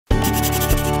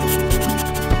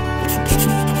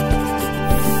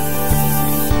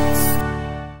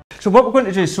So what we're going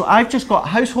to do is, so I've just got a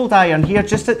household iron here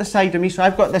just at the side of me, so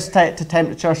I've got this set to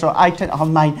temperature, so I tend to have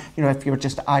mine, you know, if you're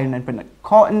just ironing when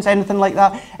cottons, anything like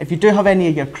that. If you do have any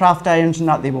of your craft irons and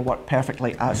that, they will work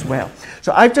perfectly as well.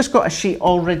 So I've just got a sheet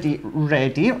already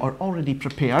ready, or already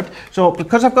prepared. So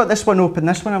because I've got this one open,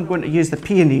 this one I'm going to use the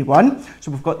peony one.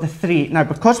 So we've got the 3. Now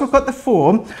because we've got the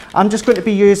foam, I'm just going to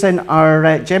be using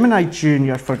our Gemini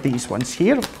Junior for these ones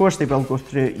here. Of course they will go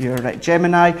through your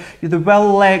Gemini. They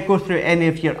will go through any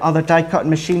of your other die cutting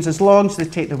machines as long as they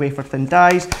take the wafer thin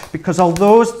dies, because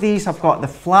although these have got the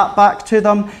flat back to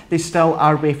them, they still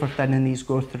are wafer thin and these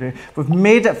go through. We've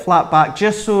made it flat back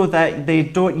just so that you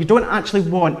don't actually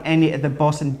want any of the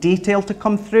embossing detail to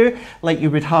come through like you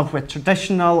would have with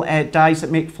traditional dies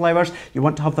that make flowers. You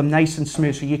want to have them nice and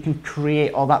smooth so you can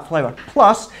create all that flower.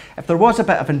 Plus, if there was a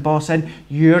bit of embossing,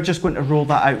 you're just going to roll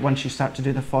that out once you start to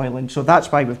do the foiling. So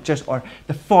that's why we've just, or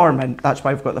the forming, that's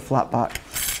why we've got the flat back.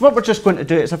 So what we're just going to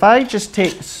do is, if I just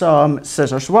take some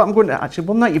scissors, so what I'm going to actually,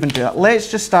 we'll not even do that. Let's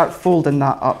just start folding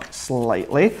that up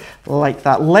slightly like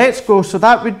that. Let's go, so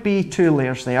that would be 2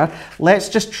 layers there. Let's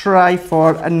just try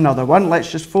for another one.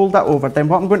 Let's just fold that over. Then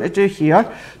what I'm going to do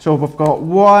here, so we've got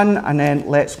 1, and then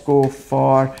let's go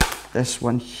for this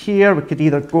one here. We could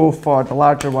either go for the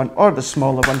larger one or the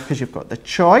smaller one because you've got the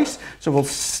choice. So we'll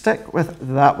stick with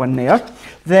that one there.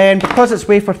 Then because it's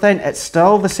wafer thin, it's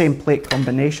still the same plate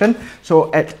combination. So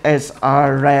it is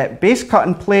our base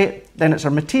cutting plate, then it's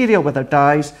our material with our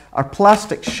dies, our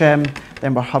plastic shim,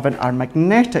 then we're having our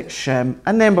magnetic shim,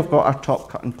 and then we've got our top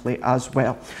cutting plate as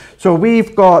well. So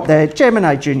we've got the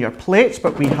Gemini Junior plates,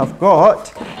 but we have got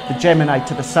the Gemini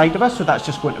to the side of us, so that's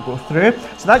just going to go through.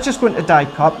 So that's just going to die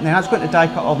cut, and then that's going to die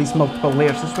cut all these multiple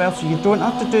layers as well, so you don't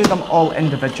have to do them all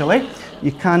individually.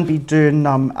 You can be doing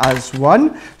them as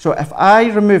one. So if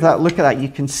I remove that, look at that, you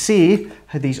can see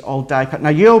how these all die cut. Now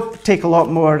you'll take a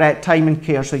lot more time and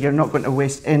care, so you're not going to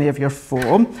waste any of your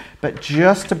foam, but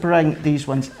just to bring these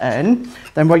ones in,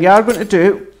 then what you are going to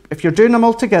do, if you're doing them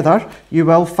all together, you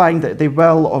will find that they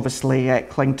will obviously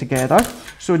cling together.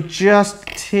 So just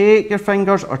take your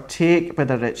fingers, or take,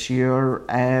 whether it's your,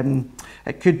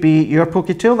 it could be your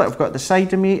poke tool that I've got at the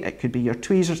side of me, it could be your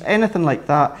tweezers, anything like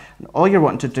that, and all you're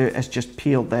wanting to do is just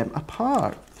peel them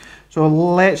apart. So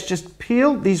let's just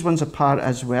peel these ones apart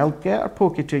as well. Get our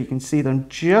poke tool, you can see them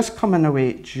just coming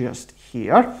away just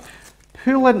here.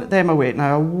 Pulling them away.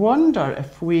 Now I wonder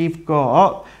if we've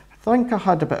got, I think I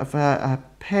had a bit of a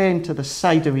pen to the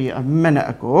side of me a minute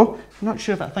ago. I'm not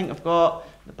sure if I think I've got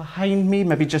behind me,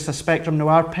 maybe just a Spectrum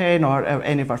Noir pen or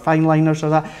any of our fine liners or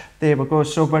that. There we go.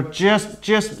 So we're just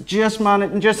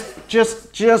managing, just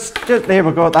there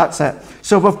we go. That's it.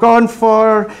 So we've gone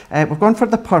for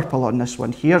the purple on this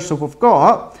one here. So we've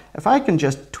got, if I can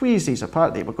just tweeze these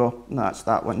apart, there we go. That's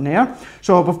that one there.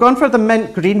 So we've gone for the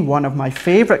mint green, one of my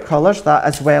favourite colours, that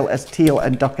as well as teal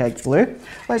and duck egg blue.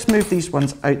 Let's move these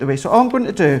ones out the way. So all I'm going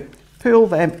to do, pull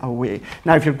them away.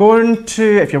 Now if you want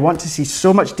to see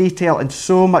so much detail and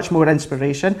so much more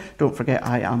inspiration, don't forget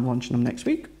I am launching them next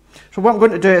week. So what I'm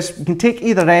going to do is, you can take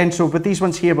either end. So with these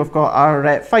ones here, we've got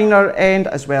our finer end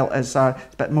as well as a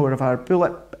bit more of our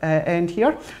bullet end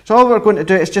here. So all we're going to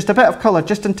do is just a bit of colour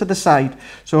just into the side.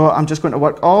 So I'm just going to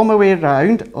work all my way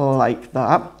around like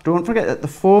that. Don't forget that the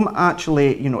foam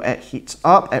actually, you know, it heats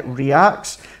up, it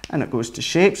reacts, and it goes to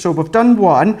shape. So we've done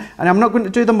one, and I'm not going to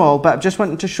do them all, but I'm just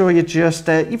wanting to show you just,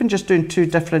 even just doing 2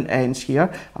 different ends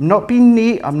here. I'm not being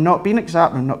neat, I'm not being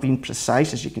exact, I'm not being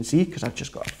precise, as you can see, because I've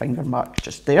just got a finger mark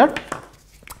just there.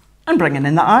 And bringing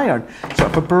in the iron. So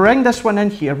if I bring this one in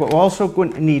here, what we're also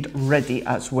going to need ready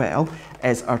as well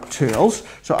is our tools.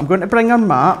 So I'm going to bring our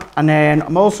map, and then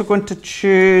I'm also going to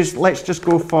choose, let's just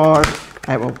go for,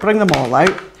 we'll bring them all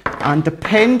out. And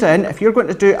depending, if you're going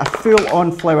to do a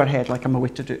full-on flower head, like I'm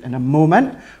going to do in a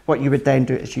moment, what you would then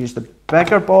do is use the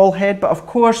bigger ball head. But of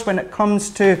course, when it comes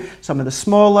to some of the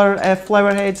smaller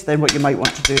flower heads, then what you might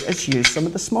want to do is use some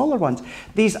of the smaller ones.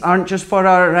 These aren't just for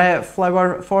our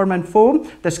flower form and foam.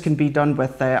 This can be done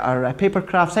with our paper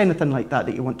crafts, anything like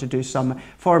that you want to do some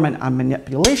forming and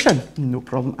manipulation. No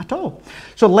problem at all.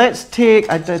 So let's take,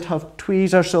 I did have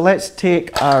tweezers, so let's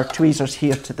take our tweezers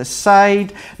here to the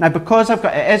side. Now because I've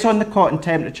got, it is on the cotton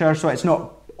temperature, so it's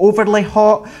not overly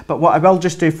hot, but what I will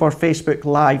just do for Facebook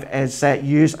Live is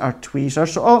use our tweezer.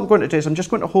 So all I'm going to do is I'm just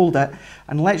going to hold it,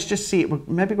 and let's just see, we're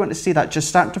maybe going to see that just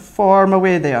starting to form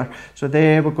away there. So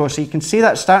there we go. So you can see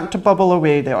that starting to bubble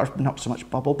away there, or not so much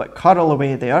bubble, but curl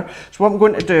away there. So what I'm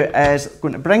going to do is I'm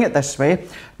going to bring it this way.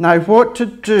 Now what to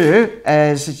do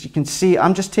is, as you can see,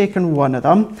 I'm just taking one of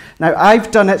them. Now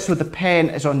I've done it so the pen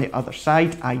is on the other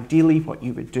side. Ideally what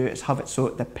you would do is have it so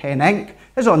the pen ink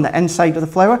is on the inside of the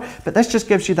flower, but this just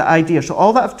gives you you the idea. So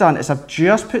all that I've done is I've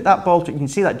just put that ball tool, you can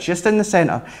see that just in the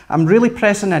centre. I'm really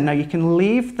pressing in. Now you can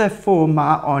leave the foam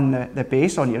mat on the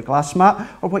base, on your glass mat,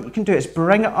 or what you can do is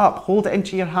bring it up, hold it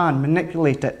into your hand,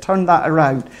 manipulate it, turn that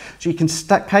around. So you can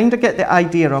kind of get the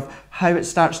idea of how it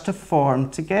starts to form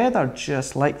together,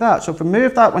 just like that. So if we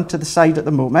move that one to the side at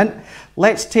the moment,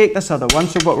 let's take this other one.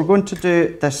 So what we're going to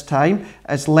do this time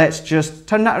is let's just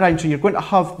turn that around. So you're going to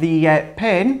have the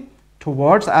pen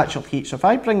towards the actual heat. So if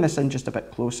I bring this in just a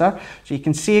bit closer, so you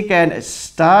can see again, it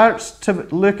starts to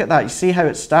look at that. You see how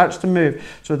it starts to move.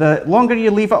 So the longer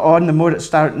you leave it on, the more it's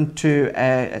starting to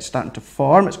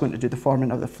form. It's going to do the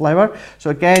forming of the flower. So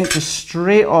again, just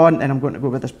straight on, and I'm going to go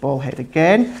with this ball head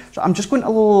again. So I'm just going to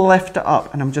lift it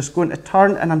up, and I'm just going to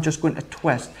turn, and I'm just going to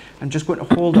twist. I'm just going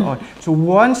to hold it on. So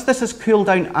once this has cooled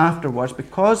down afterwards,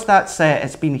 because that's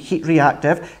it's been heat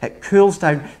reactive, it cools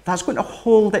down, that's going to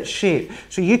hold its shape.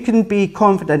 So you can be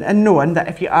confident in knowing that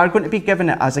if you are going to be giving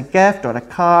it as a gift or a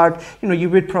card, you know, you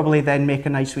would probably then make a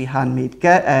nice wee handmade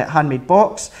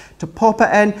box to pop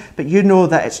it in, but you know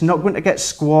that it's not going to get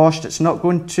squashed, it's not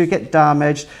going to get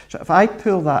damaged. So if I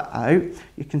pull that out,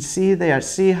 you can see there,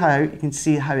 you can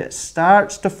see how it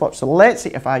starts to form. So let's see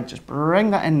if I just bring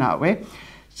that in that way.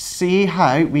 See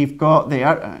how we've got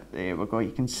there we go,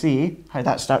 you can see how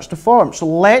that starts to form. So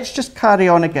let's just carry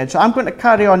on again. So I'm going to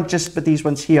carry on just with these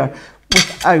ones here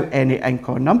without any ink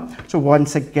on them. So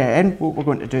once again, what we're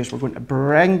going to do is we're going to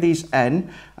bring these in,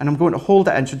 and I'm going to hold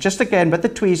it in. So just again with the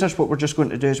tweezers, what we're just going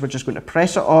to do is we're just going to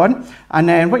press it on, and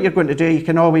then what you're going to do, you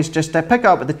can always just pick it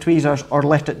up with the tweezers or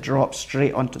let it drop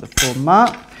straight onto the foam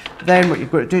mat. Then what you're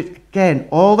going to do, again,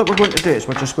 all that we're going to do is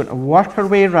we're just going to work our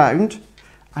way around,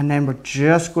 and then we're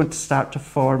just going to start to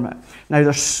form it. Now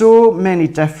there's so many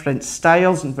different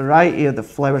styles and variety of the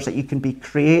flowers that you can be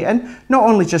creating, not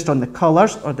only just on the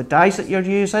colours or the dyes that you're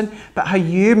using, but how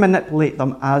you manipulate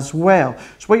them as well.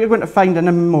 So what you're going to find in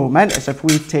a moment is if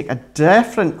we take a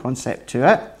different concept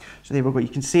to it, so there we go, you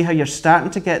can see how you're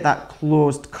starting to get that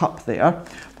closed cup there.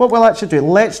 What we'll actually do,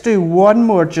 let's do one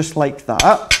more just like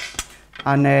that,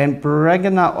 and then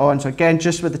bringing that on. So again,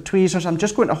 just with the tweezers, I'm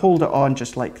just going to hold it on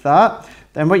just like that.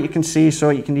 Then what you can see, so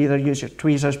you can either use your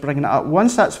tweezers, bringing it up.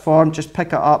 Once that's formed, just pick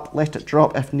it up, let it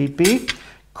drop if need be.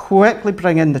 Quickly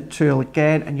bring in the tool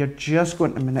again, and you're just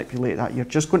going to manipulate that. You're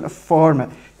just going to form it,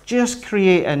 just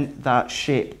creating that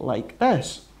shape like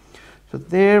this. So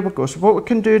there we go. So what we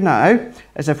can do now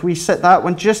is if we set that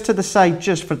one just to the side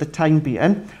just for the time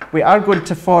being, we are going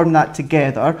to form that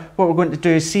together. What we're going to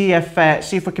do is see if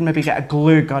we can maybe get a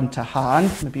glue gun to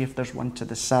hand. Maybe if there's one to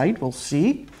the side, we'll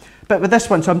see. But with this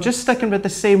one, so I'm just sticking with the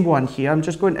same one here. I'm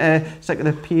just going to stick with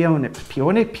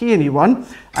the peony one,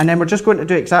 and then we're just going to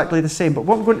do exactly the same. But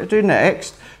what we're going to do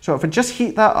next, so if I just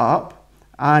heat that up,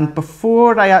 and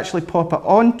before I actually pop it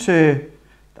onto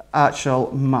the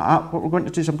actual mat, what we're going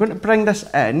to do is I'm going to bring this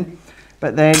in,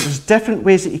 but then there's different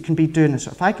ways that you can be doing this.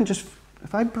 So if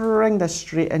I bring this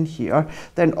straight in here,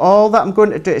 then all that I'm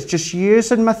going to do is just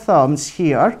using my thumbs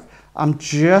here, I'm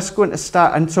just going to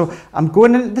start, and so I'm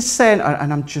going into the centre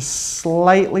and I'm just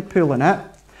slightly pulling it.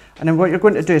 And then what you're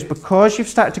going to do is, because you've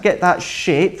started to get that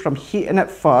shape from heating it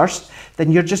first,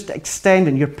 then you're just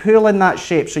extending, you're pulling that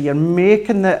shape, so you're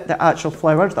making the actual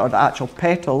flowers or the actual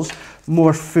petals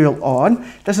more full on.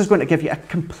 This is going to give you a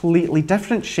completely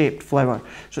different shaped flower.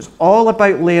 So it's all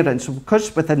about layering. So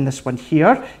because within this one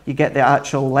here, you get the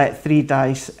actual 3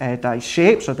 die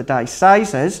shapes or the die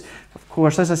sizes. Of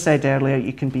course, as I said earlier,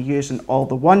 you can be using all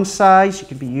the one size, you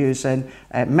can be using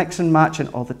mix and matching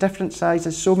all the different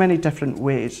sizes, so many different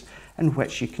ways in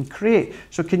which you can create.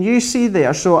 So can you see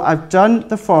there? So I've done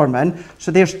the forming,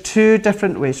 so there's 2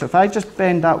 different ways. So if I just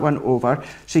bend that one over,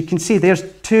 so you can see there's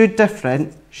 2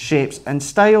 different shapes and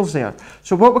styles there.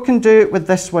 So what we can do with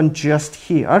this one just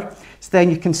here, so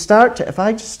then you can start to, if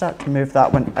I just start to move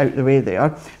that one out the way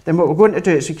there, then what we're going to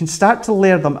do is you can start to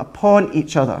layer them upon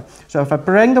each other. So if I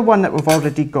bring the one that we've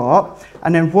already got,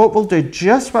 and then what we'll do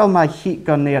just while my heat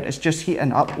gun there is just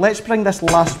heating up, let's bring this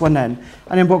last one in.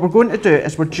 And then what we're going to do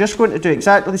is we're just going to do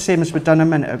exactly the same as we've done a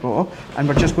minute ago, and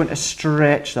we're just going to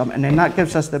stretch them, and then that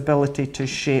gives us the ability to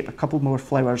shape a couple more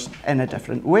flowers in a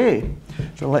different way.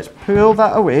 So let's pull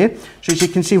that away. So as you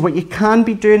can see, what you can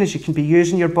be doing is you can be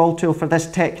using your ball tool for this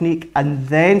technique and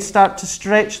then start to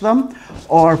stretch them,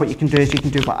 or what you can do is you can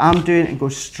do what I'm doing and go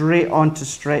straight on to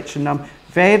stretching them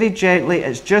very gently.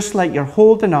 It's just like you're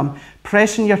holding them,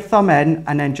 pressing your thumb in,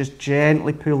 and then just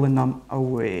gently pulling them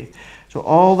away. So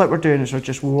all that we're doing is we're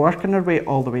just working our way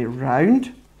all the way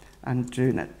around and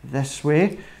doing it this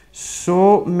way.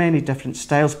 So many different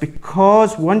styles,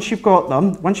 because once you've got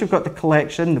them, once you've got the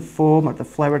collection, the foam or the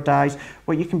flower dies,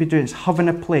 what you can be doing is having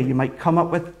a play. You might come up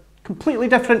with completely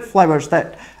different flowers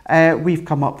that we've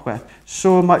come up with.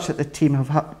 So much that the team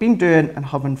have been doing and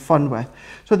having fun with.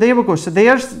 So there we go. So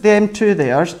there's them two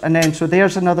there's, and then so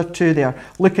there's another two there,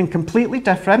 looking completely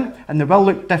different, and they will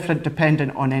look different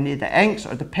depending on any of the inks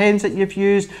or the pens that you've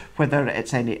used, whether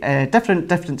it's any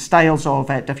different styles of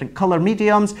different colour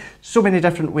mediums, so many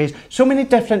different ways, so many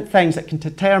different things that can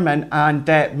determine and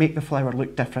make the flower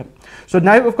look different. So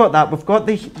now we've got that, we've got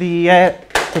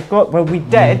we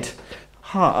did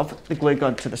have the glue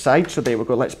gun to the side, so there we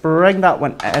go. Let's bring that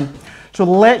one in. So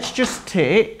let's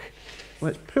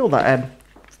pull that in.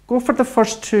 Go for the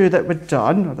first two that we've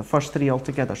done, or the first three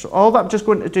altogether. So all that I'm just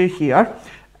going to do here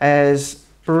is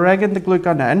bring in the glue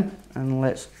gun in, and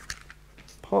let's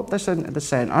pop this into the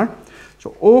centre.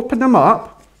 So open them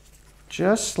up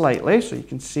just slightly, so you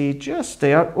can see just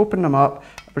there, open them up.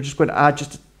 We're just going to add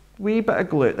just a wee bit of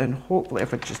glue, then hopefully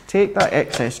if I just take that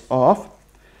excess off,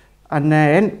 and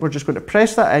then we're just going to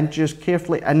press that in just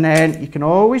carefully, and then you can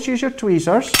always use your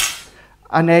tweezers.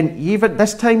 And then even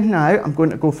this time now, I'm going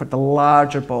to go for the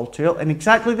larger ball tool, and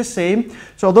exactly the same.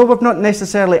 So although we've not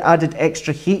necessarily added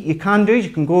extra heat, you can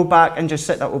go back and just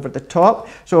set that over the top.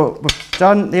 So we've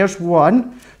done, there's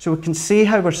one. So we can see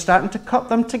how we're starting to cut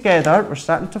them together, we're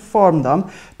starting to form them.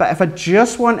 But if I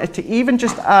just wanted to even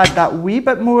just add that wee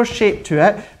bit more shape to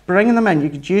it, bringing them in, you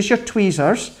could use your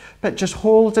tweezers, but just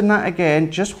holding that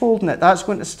again, just holding it, that's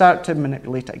going to start to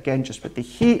manipulate it again just with the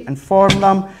heat and form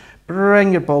them.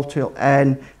 Bring your ball tool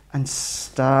in and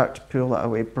start to pull it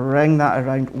away. Bring that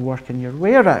around, working your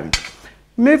way around.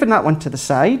 Moving that one to the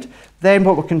side. Then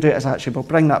what we can do is actually we'll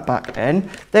bring that back in.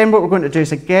 Then what we're going to do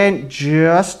is again,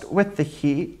 just with the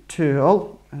heat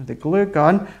tool and the glue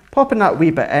gun, popping that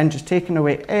wee bit in, just taking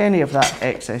away any of that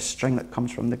excess string that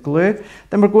comes from the glue.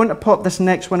 Then we're going to pop this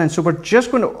next one in. So we're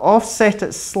just going to offset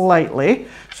it slightly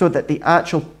so that the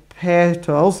actual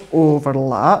petals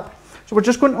overlap. So we're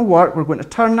just going to we're going to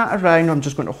turn that around. I'm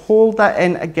just going to hold that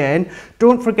in again.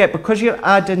 Don't forget, because you're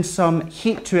adding some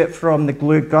heat to it from the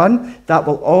glue gun, that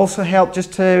will also help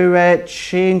just to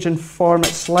change and form it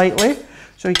slightly.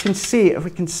 So you can see, if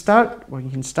we can start, well, you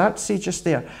can start to see just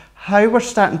there, how we're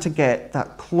starting to get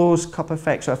that closed cup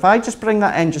effect. So if I just bring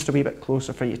that in just a wee bit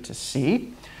closer for you to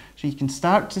see, so you can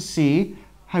start to see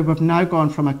how we've now gone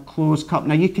from a closed cup.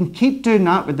 Now you can keep doing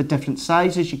that with the different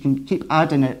sizes, you can keep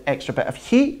adding an extra bit of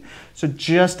heat. So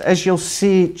just as you'll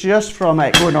see, just from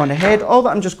it going on ahead, all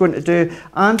that I'm just going to do,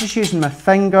 I'm just using my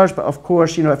fingers, but of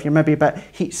course, you know, if you're maybe a bit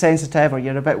heat sensitive or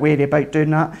you're a bit wary about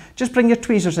doing that, just bring your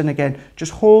tweezers in again,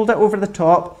 just hold it over the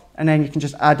top, and then you can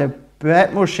just add a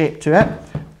bit more shape to it,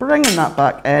 bringing that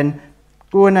back in,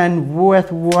 going in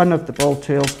with one of the ball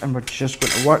tools, and we're just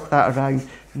going to work that around.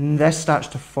 And this starts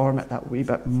to form it that wee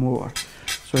bit more.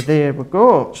 So there we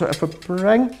go. So if we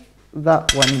bring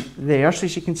that one there, so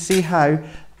as you can see how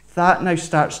that now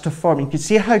starts to form. You can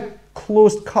see how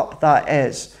closed cup that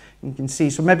is. You can see,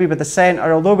 so maybe with the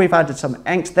centre, although we've added some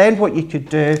inks, then what you could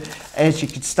do is you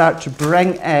could start to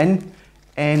bring in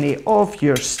any of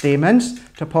your stamens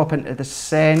to pop into the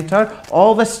centre.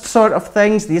 All this sort of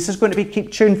things. This is going to be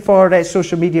keep tuned for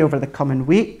social media over the coming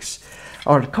weeks.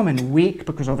 Or the coming week,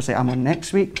 because obviously I'm on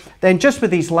next week. Then just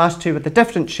with these last two with the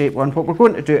different shape one, what we're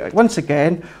going to do, once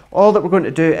again, all that we're going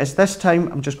to do is this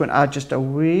time I'm just going to add just a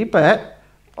wee bit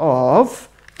of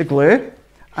the glue.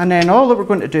 And then all that we're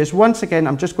going to do is once again,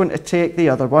 I'm just going to take the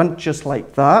other one just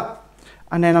like that.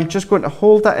 And then I'm just going to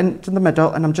hold that into the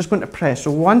middle and I'm just going to press. So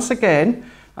once again,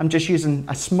 I'm just using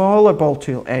a smaller ball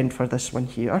tool end for this one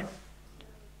here.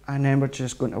 And then we're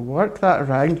just going to work that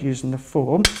around using the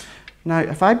foam. Now,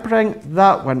 if I bring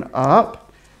that one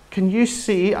up, can you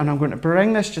see, and I'm going to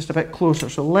bring this just a bit closer,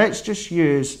 so let's just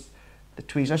use the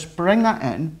tweezers, bring that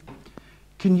in.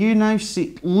 Can you now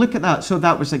see, look at that, so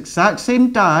that was exact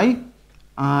same dye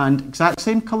and exact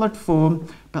same coloured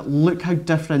foam, but look how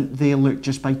different they look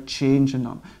just by changing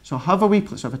them. So have a wee,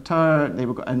 so have a turn, there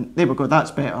we go, and there we go, that's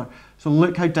better. So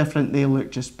look how different they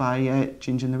look just by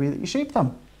changing the way that you shape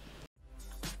them.